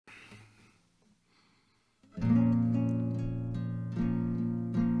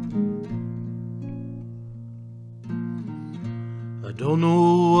don't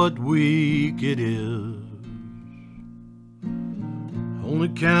know what week it is. Only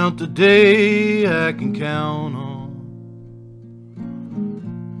count the day I can count on.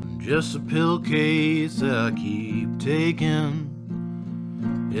 Just a pillowcase that I keep taking.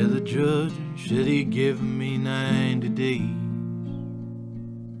 Yeah, the judge said he gave me 90 days.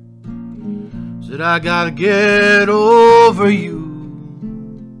 Said I gotta get over you,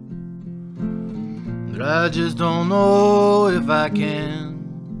 but I just don't know if I can.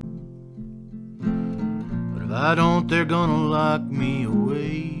 But if I don't, they're gonna lock me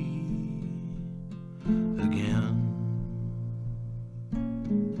away again.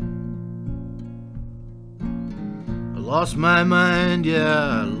 I lost my mind,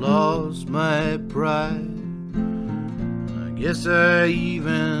 yeah, I lost my pride. I guess I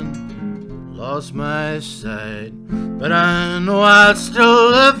even lost my sight, but I know I'd still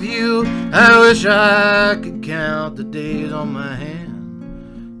love you. I wish I could count the days on my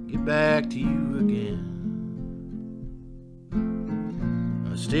hand, get back to you again.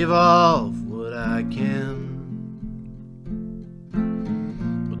 I stave off what I can,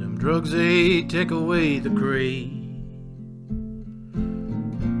 but them drugs, they take away the crave.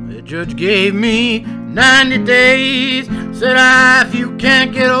 The judge gave me 90 days, said if you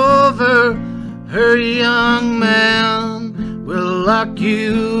can't get over her, young man, will lock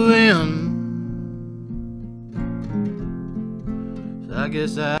you in. So I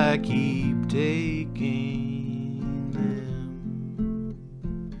guess I keep taking them.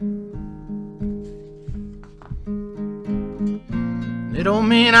 It don't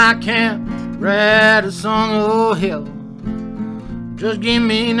mean I can't write a song, oh hell. Just give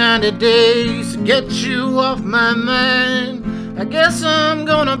me 90 days to get you off my mind. I guess I'm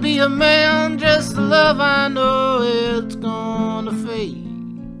gonna be a man, just the love I know it's gonna fade.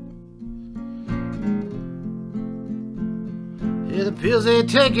 Yeah, the pills, they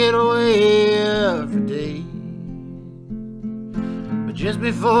take it away every day. But just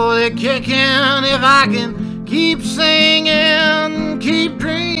before they kick in, if I can keep singing, keep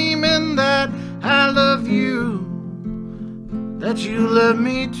dreaming that I love you, that you love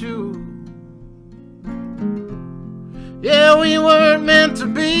me too. Yeah, we weren't meant to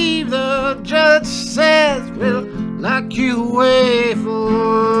be, the judge says we'll lock you away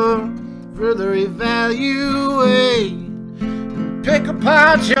for further evaluate. Pick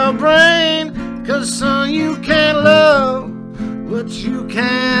apart your brain, 'cause son, you can't love what you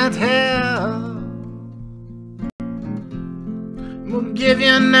can't have. We'll give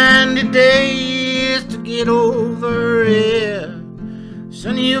you 90 days to get over it.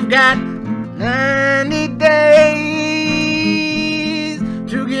 Son, you've got 90 days.